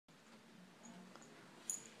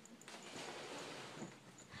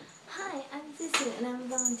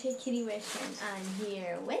welcome to Kitty Wish, and I'm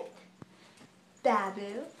here with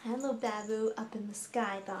Babu. Hello, Babu, up in the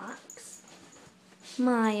skybox.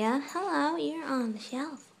 Maya, hello, you're on the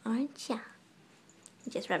shelf, aren't ya?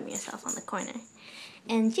 Just rubbing yourself on the corner.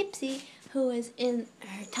 And Gypsy, who is in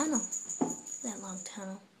her tunnel, that long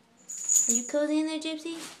tunnel. Are you cozy in there,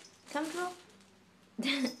 Gypsy? Comfortable?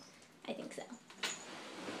 I think so.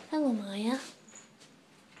 Hello, Maya.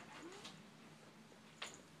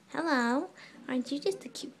 Hello. Aren't you just a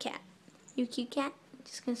cute cat? You a cute cat?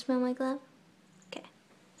 Just gonna smell my glove? Okay.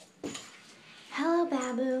 Hello,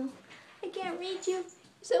 Babu. I can't reach you. You're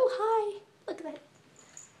so high. Look at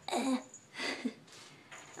that.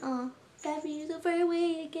 Oh, Babu, you're so far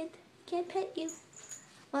away. I can't pet you.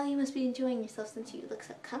 Well, you must be enjoying yourself since you look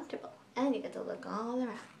so comfortable. And you get to look all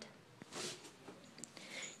around.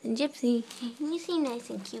 And Gypsy, you seem nice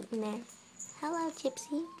and cute in there. Hello,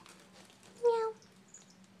 Gypsy. Meow.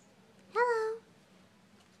 Hello.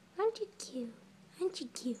 Aren't you cute? Aren't you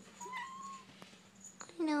cute?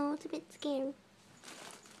 I know, it's a bit scary.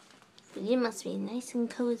 But you must be nice and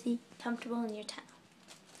cozy, comfortable in your tunnel.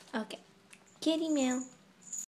 Okay. Kitty meow.